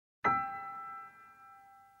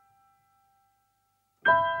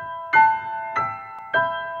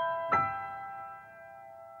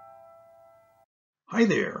Hi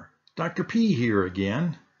there, Dr. P here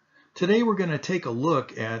again. Today we're going to take a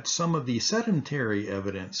look at some of the sedimentary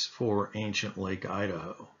evidence for ancient Lake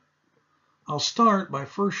Idaho. I'll start by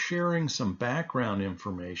first sharing some background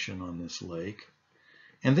information on this lake,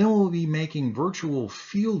 and then we'll be making virtual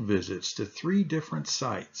field visits to 3 different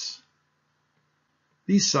sites.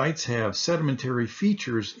 These sites have sedimentary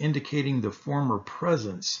features indicating the former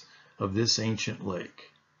presence of this ancient lake.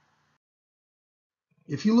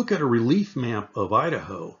 If you look at a relief map of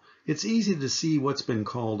Idaho, it's easy to see what's been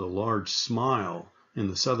called a large smile in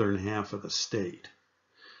the southern half of the state.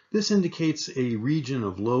 This indicates a region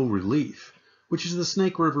of low relief, which is the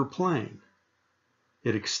Snake River Plain.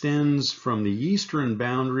 It extends from the eastern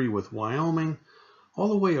boundary with Wyoming all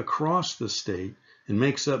the way across the state and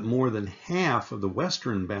makes up more than half of the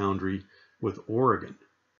western boundary with Oregon.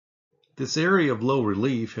 This area of low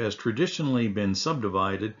relief has traditionally been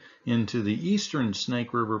subdivided into the eastern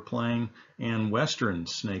Snake River Plain and western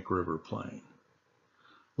Snake River Plain.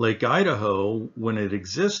 Lake Idaho, when it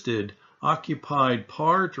existed, occupied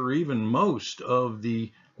part or even most of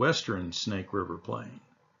the western Snake River Plain.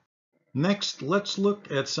 Next, let's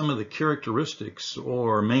look at some of the characteristics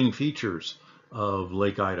or main features of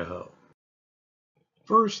Lake Idaho.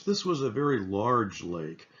 First, this was a very large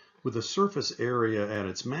lake with a surface area at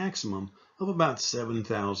its maximum of about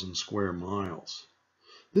 7,000 square miles.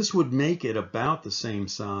 This would make it about the same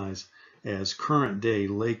size as current-day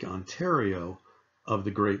Lake Ontario of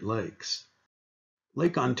the Great Lakes.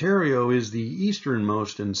 Lake Ontario is the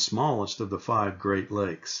easternmost and smallest of the 5 Great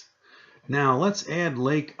Lakes. Now let's add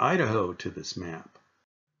Lake Idaho to this map.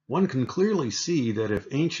 One can clearly see that if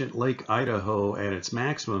ancient Lake Idaho at its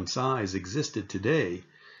maximum size existed today,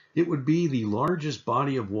 it would be the largest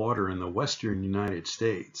body of water in the western United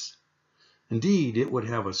States. Indeed, it would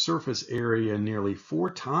have a surface area nearly 4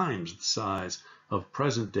 times the size of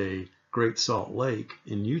present-day Great Salt Lake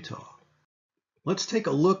in Utah. Let's take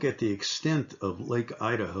a look at the extent of Lake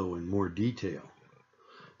Idaho in more detail.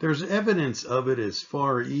 There's evidence of it as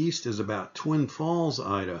far east as about Twin Falls,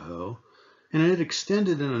 Idaho, and it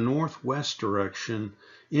extended in a northwest direction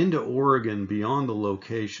into Oregon beyond the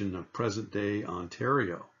location of present-day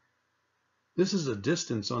Ontario. This is a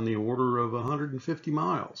distance on the order of 150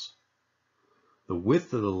 miles. The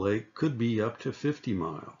width of the lake could be up to 50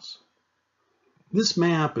 miles. This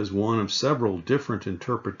map is one of several different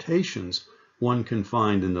interpretations one can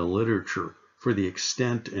find in the literature for the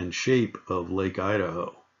extent and shape of Lake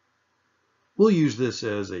Idaho. We'll use this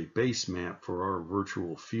as a base map for our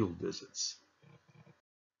virtual field visits.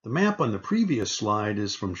 The map on the previous slide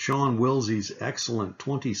is from Sean Wilsey's excellent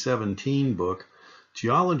 2017 book,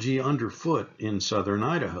 Geology Underfoot in Southern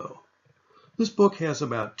Idaho. This book has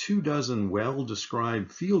about 24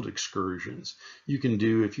 well-described field excursions you can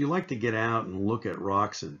do if you like to get out and look at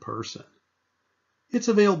rocks in person. It's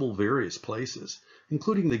available various places,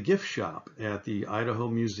 including the gift shop at the Idaho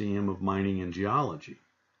Museum of Mining and Geology.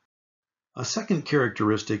 A second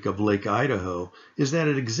characteristic of Lake Idaho is that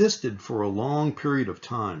it existed for a long period of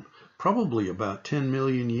time, probably about 10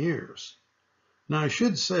 million years. Now, I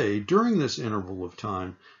should say, during this interval of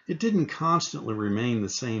time, it didn't constantly remain the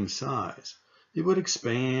same size. It would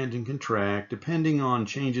expand and contract depending on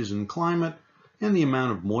changes in climate and the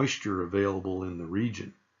amount of moisture available in the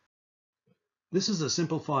region. This is a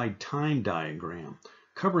simplified time diagram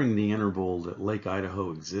covering the interval that Lake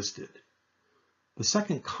Idaho existed. The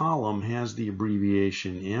second column has the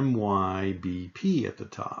abbreviation MYBP at the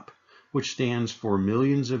top, which stands for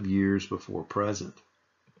millions of years before present.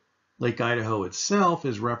 Lake Idaho itself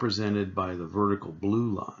is represented by the vertical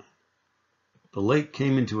blue line. The lake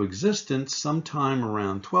came into existence sometime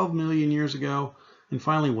around 12 million years ago and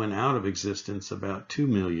finally went out of existence about 2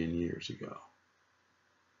 million years ago.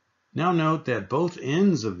 Now note that both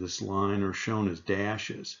ends of this line are shown as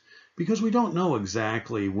dashes because we don't know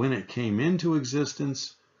exactly when it came into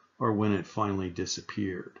existence or when it finally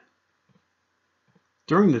disappeared.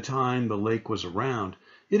 During the time the lake was around,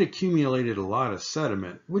 it accumulated a lot of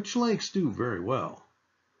sediment, which lakes do very well.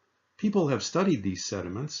 People have studied these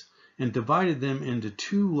sediments and divided them into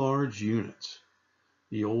 2 large units,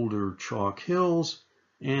 the older Chalk Hills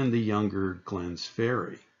and the younger Glens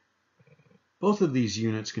Ferry. Both of these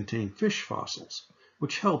units contain fish fossils,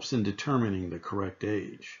 which helps in determining the correct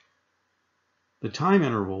age. The time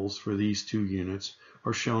intervals for these 2 units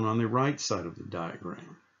are shown on the right side of the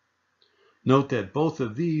diagram. Note that both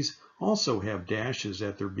of these also have dashes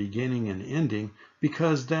at their beginning and ending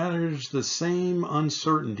because that is the same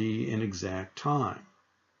uncertainty in exact time.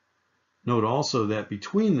 Note also that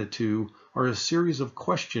between the 2 are a series of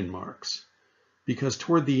question marks because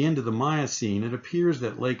toward the end of the Miocene it appears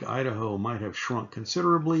that Lake Idaho might have shrunk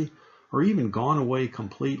considerably or even gone away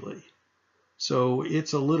completely. So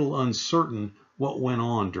it's a little uncertain what went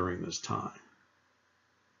on during this time.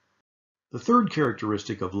 The third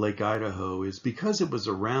characteristic of Lake Idaho is because it was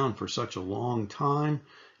around for such a long time,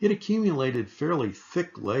 it accumulated fairly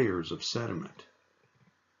thick layers of sediment.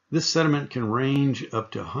 This sediment can range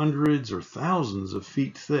up to hundreds or thousands of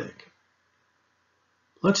feet thick.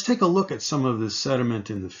 Let's take a look at some of this sediment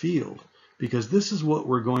in the field, because this is what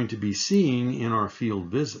we're going to be seeing in our field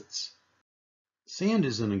visits. Sand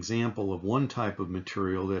is an example of one type of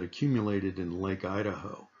material that accumulated in Lake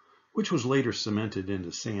Idaho, which was later cemented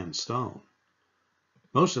into sandstone.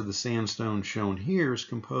 Most of the sandstone shown here is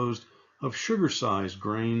composed of sugar-sized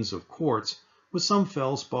grains of quartz with some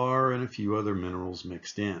feldspar and a few other minerals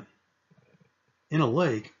mixed in. In a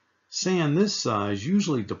lake, sand this size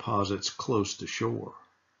usually deposits close to shore.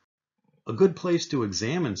 A good place to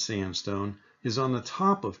examine sandstone is on the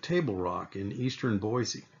top of Table Rock in eastern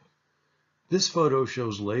Boise. This photo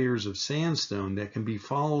shows layers of sandstone that can be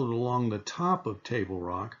followed along the top of Table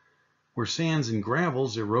Rock, where sands and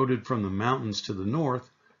gravels eroded from the mountains to the north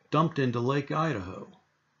dumped into Lake Idaho.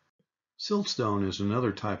 Siltstone is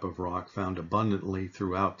another type of rock found abundantly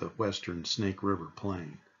throughout the western Snake River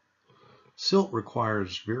Plain. Silt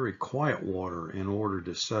requires very quiet water in order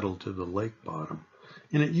to settle to the lake bottom,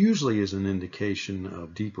 and it usually is an indication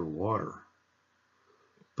of deeper water.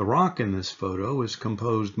 The rock in this photo is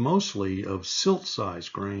composed mostly of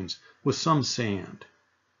silt-sized grains with some sand.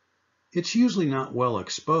 It's usually not well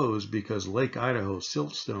exposed because Lake Idaho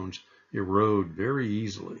siltstones erode very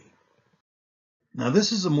easily. Now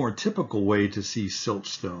this is a more typical way to see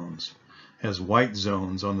siltstones, as white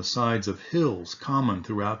zones on the sides of hills common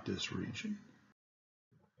throughout this region.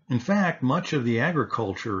 In fact, much of the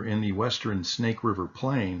agriculture in the western Snake River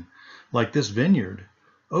Plain, like this vineyard,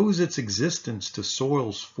 owes its existence to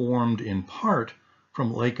soils formed in part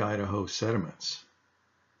from Lake Idaho sediments.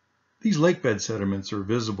 These lakebed sediments are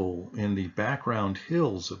visible in the background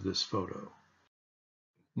hills of this photo.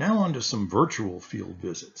 Now on to some virtual field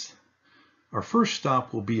visits. Our first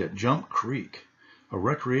stop will be at Jump Creek, a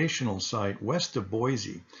recreational site west of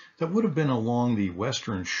Boise that would have been along the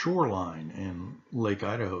western shoreline in Lake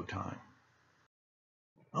Idaho time.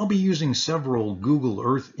 I'll be using several Google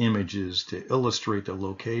Earth images to illustrate the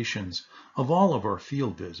locations of all of our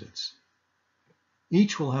field visits.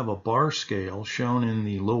 Each will have a bar scale shown in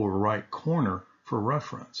the lower right corner for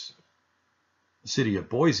reference. The city of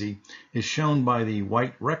Boise is shown by the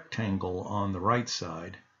white rectangle on the right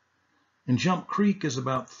side, and Jump Creek is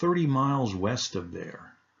about 30 miles west of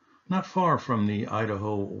there, not far from the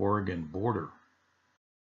Idaho-Oregon border.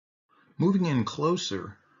 Moving in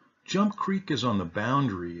closer, Jump Creek is on the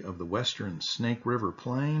boundary of the western Snake River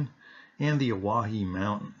Plain and the Oahe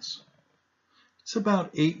Mountains. It's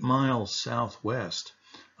about 8 miles southwest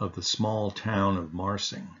of the small town of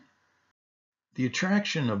Marsing. The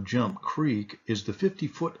attraction of Jump Creek is the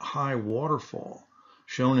 50-foot high waterfall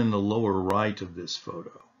shown in the lower right of this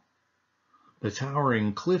photo. The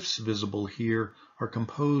towering cliffs visible here are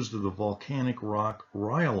composed of the volcanic rock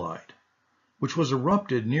rhyolite, which was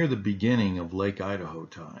erupted near the beginning of Lake Idaho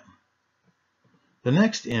time. The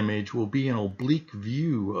next image will be an oblique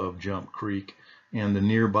view of Jump Creek and the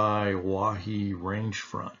nearby Oahe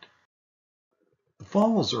rangefront. The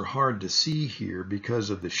falls are hard to see here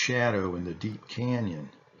because of the shadow in the deep canyon,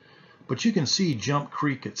 but you can see Jump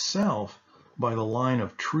Creek itself by the line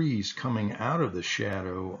of trees coming out of the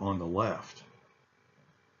shadow on the left.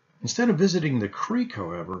 Instead of visiting the creek,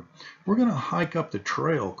 however, we're going to hike up the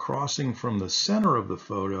trail crossing from the center of the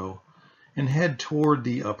photo and head toward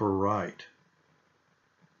the upper right.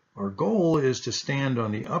 Our goal is to stand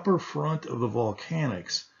on the upper front of the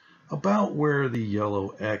volcanics, about where the yellow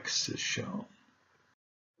X is shown.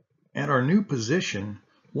 At our new position,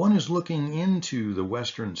 one is looking into the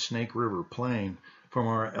western Snake River Plain from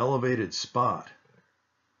our elevated spot.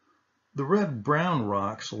 The red-brown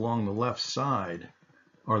rocks along the left side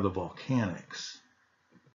are the volcanics.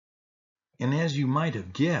 And as you might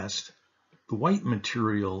have guessed, the white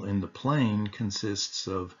material in the plain consists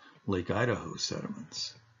of Lake Idaho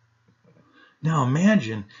sediments. Now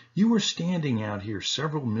imagine you were standing out here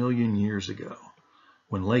several million years ago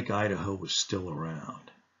when Lake Idaho was still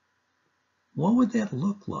around. What would that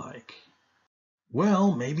look like?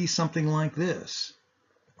 Well, maybe something like this,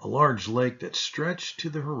 a large lake that stretched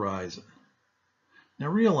to the horizon. Now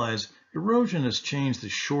realize erosion has changed the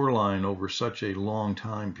shoreline over such a long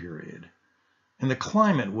time period, and the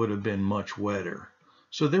climate would have been much wetter,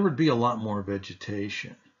 so there would be a lot more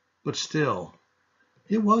vegetation. But still,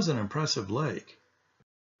 it was an impressive lake.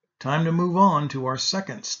 Time to move on to our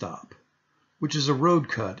second stop, which is a road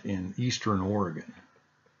cut in eastern Oregon.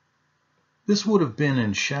 This would have been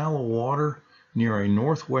in shallow water near a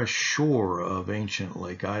northwest shore of ancient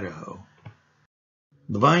Lake Idaho.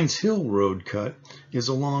 The Vines Hill road cut is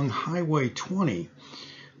along Highway 20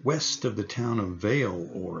 west of the town of Vail,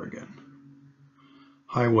 Oregon.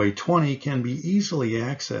 Highway 20 can be easily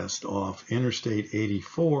accessed off Interstate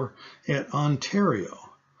 84 at Ontario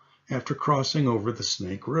after crossing over the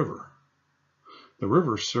Snake River. The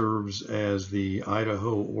river serves as the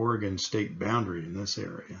Idaho-Oregon state boundary in this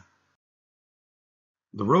area.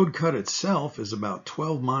 The road cut itself is about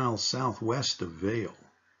 12 miles southwest of Vail.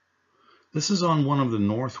 This is on one of the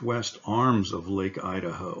northwest arms of Lake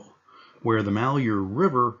Idaho, where the Malheur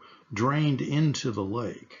River drained into the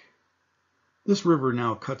lake. This river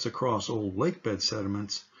now cuts across old lakebed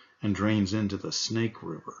sediments and drains into the Snake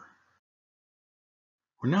River.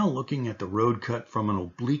 We're now looking at the road cut from an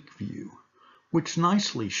oblique view, which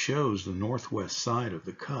nicely shows the northwest side of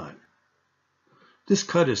the cut. This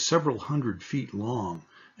cut is several hundred feet long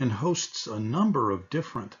and hosts a number of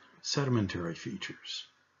different sedimentary features.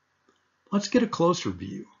 Let's get a closer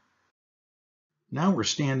view. Now we're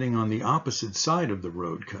standing on the opposite side of the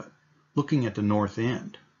road cut, looking at the north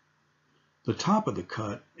end. The top of the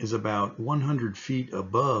cut is about 100 feet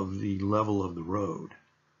above the level of the road.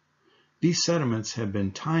 These sediments have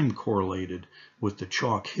been time correlated with the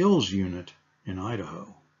Chalk Hills unit in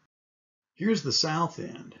Idaho. Here's the south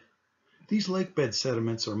end. These lakebed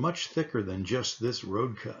sediments are much thicker than just this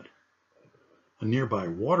road cut. A nearby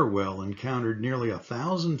water well encountered nearly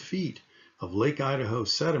 1,000 feet of Lake Idaho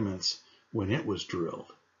sediments when it was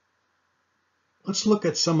drilled. Let's look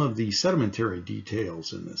at some of the sedimentary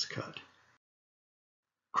details in this cut.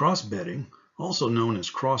 Crossbedding, also known as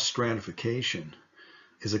cross stratification,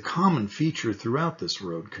 is a common feature throughout this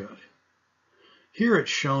road cut. Here it's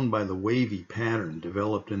shown by the wavy pattern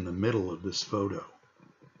developed in the middle of this photo.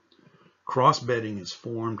 Crossbedding is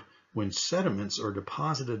formed when sediments are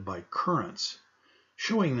deposited by currents,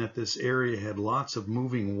 showing that this area had lots of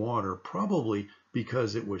moving water, probably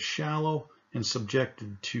because it was shallow and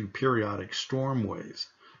subjected to periodic storm waves,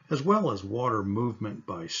 as well as water movement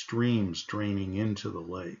by streams draining into the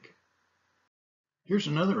lake. Here's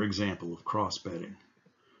another example of crossbedding,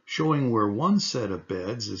 showing where one set of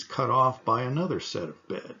beds is cut off by another set of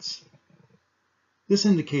beds. This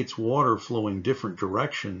indicates water flowing different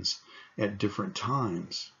directions at different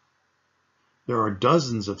times. There are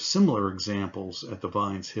dozens of similar examples at the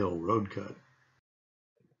Vines Hill road cut.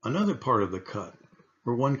 Another part of the cut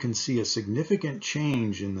where one can see a significant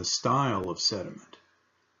change in the style of sediment.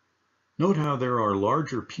 Note how there are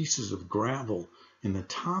larger pieces of gravel in the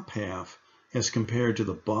top half as compared to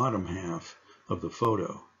the bottom half of the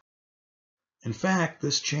photo. In fact,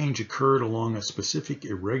 this change occurred along a specific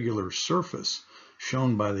irregular surface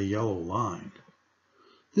shown by the yellow line.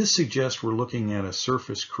 This suggests we're looking at a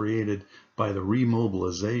surface created by the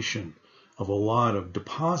remobilization of a lot of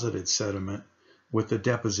deposited sediment with the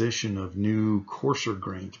deposition of new,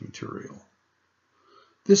 coarser-grained material.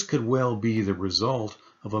 This could well be the result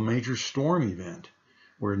of a major storm event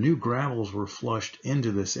where new gravels were flushed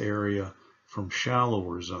into this area from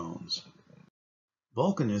shallower zones.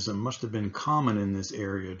 Volcanism must have been common in this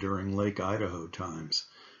area during Lake Idaho times,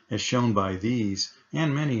 as shown by these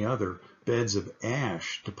and many other beds of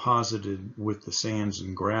ash deposited with the sands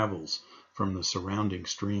and gravels from the surrounding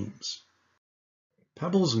streams.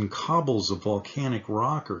 Pebbles and cobbles of volcanic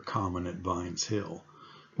rock are common at Vines Hill,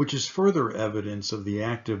 which is further evidence of the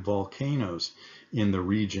active volcanoes in the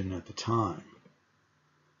region at the time.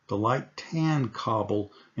 The light tan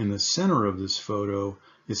cobble in the center of this photo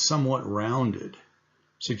is somewhat rounded,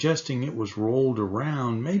 suggesting it was rolled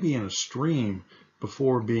around maybe in a stream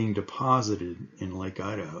before being deposited in Lake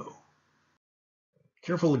Idaho.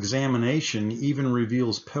 Careful examination even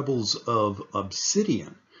reveals pebbles of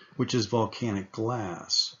obsidian, which is volcanic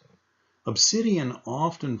glass. Obsidian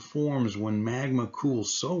often forms when magma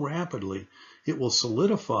cools so rapidly it will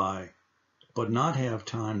solidify but not have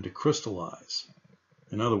time to crystallize.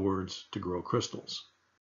 In other words, to grow crystals.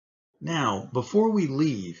 Now, before we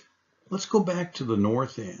leave, let's go back to the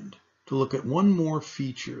north end to look at one more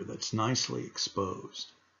feature that's nicely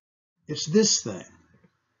exposed. It's this thing.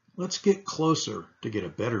 Let's get closer to get a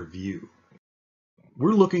better view.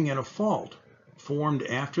 We're looking at a fault formed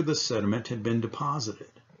after the sediment had been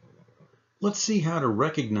deposited. Let's see how to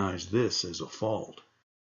recognize this as a fault.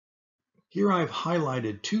 Here I've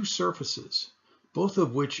highlighted two surfaces, both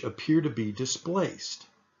of which appear to be displaced.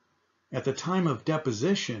 At the time of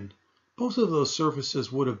deposition, both of those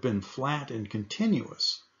surfaces would have been flat and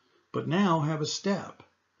continuous, but now have a step.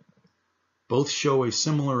 Both show a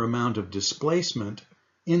similar amount of displacement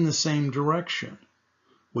in the same direction,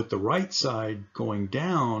 with the right side going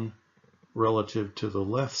down relative to the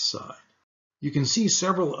left side. You can see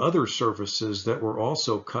several other surfaces that were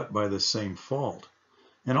also cut by the same fault,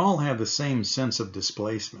 and all have the same sense of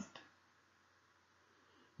displacement.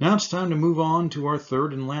 Now it's time to move on to our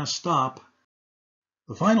third and last stop.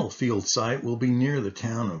 The final field site will be near the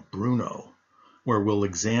town of Bruno, where we'll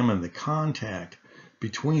examine the contact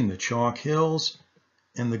between the Chalk Hills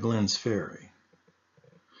and the Glens Ferry.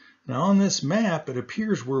 Now on this map, it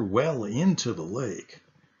appears we're well into the lake,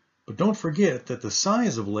 but don't forget that the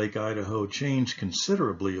size of Lake Idaho changed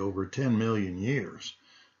considerably over 10 million years,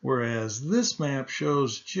 whereas this map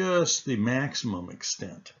shows just the maximum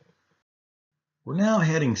extent. We're now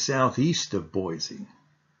heading southeast of Boise.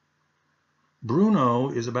 Bruno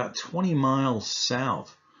is about 20 miles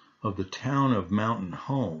south of the town of Mountain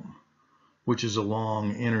Home, which is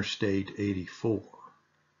along Interstate 84.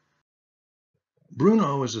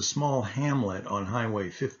 Bruno is a small hamlet on Highway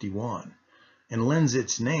 51 and lends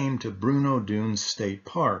its name to Bruno Dunes State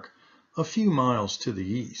Park, a few miles to the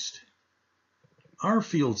east. Our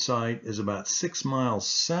field site is about 6 miles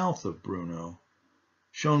south of Bruno,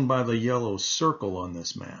 shown by the yellow circle on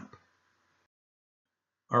this map.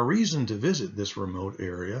 Our reason to visit this remote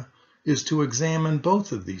area is to examine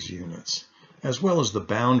both of these units, as well as the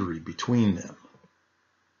boundary between them.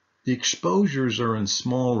 The exposures are in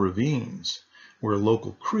small ravines, where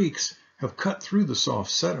local creeks have cut through the soft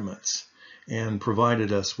sediments and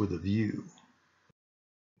provided us with a view.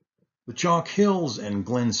 The Chalk Hills and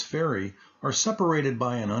Glens Ferry are separated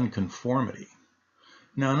by an unconformity.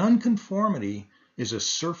 Now, an unconformity is a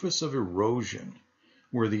surface of erosion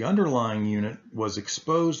where the underlying unit was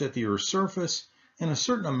exposed at the Earth's surface and a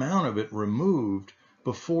certain amount of it removed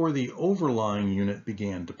before the overlying unit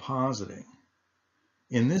began depositing.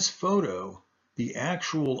 In this photo, the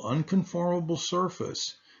actual unconformable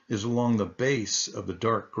surface is along the base of the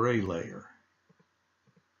dark gray layer.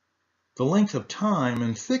 The length of time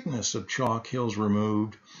and thickness of chalk hills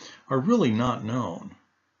removed are really not known.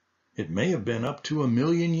 It may have been up to 1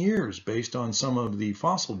 million years based on some of the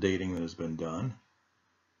fossil dating that has been done.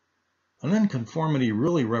 An unconformity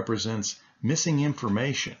really represents missing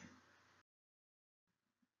information.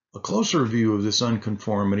 A closer view of this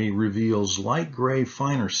unconformity reveals light gray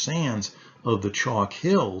finer sands of the chalk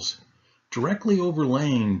hills directly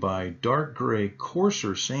overlain by dark gray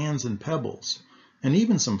coarser sands and pebbles, and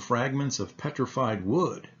even some fragments of petrified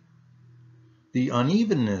wood. The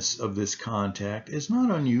unevenness of this contact is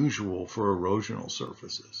not unusual for erosional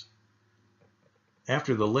surfaces.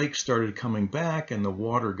 After the lake started coming back and the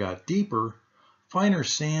water got deeper, finer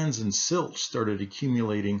sands and silt started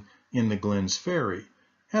accumulating in the Glens Ferry,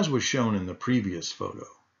 as was shown in the previous photo.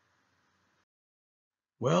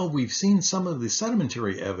 Well, we've seen some of the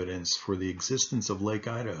sedimentary evidence for the existence of Lake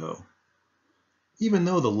Idaho. Even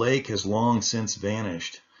though the lake has long since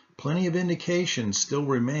vanished, plenty of indications still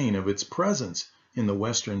remain of its presence in the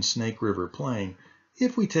western Snake River Plain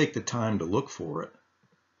if we take the time to look for it.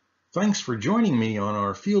 Thanks for joining me on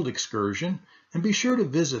our field excursion, and be sure to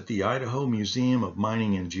visit the Idaho Museum of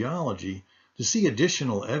Mining and Geology to see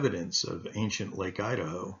additional evidence of ancient Lake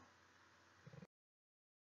Idaho.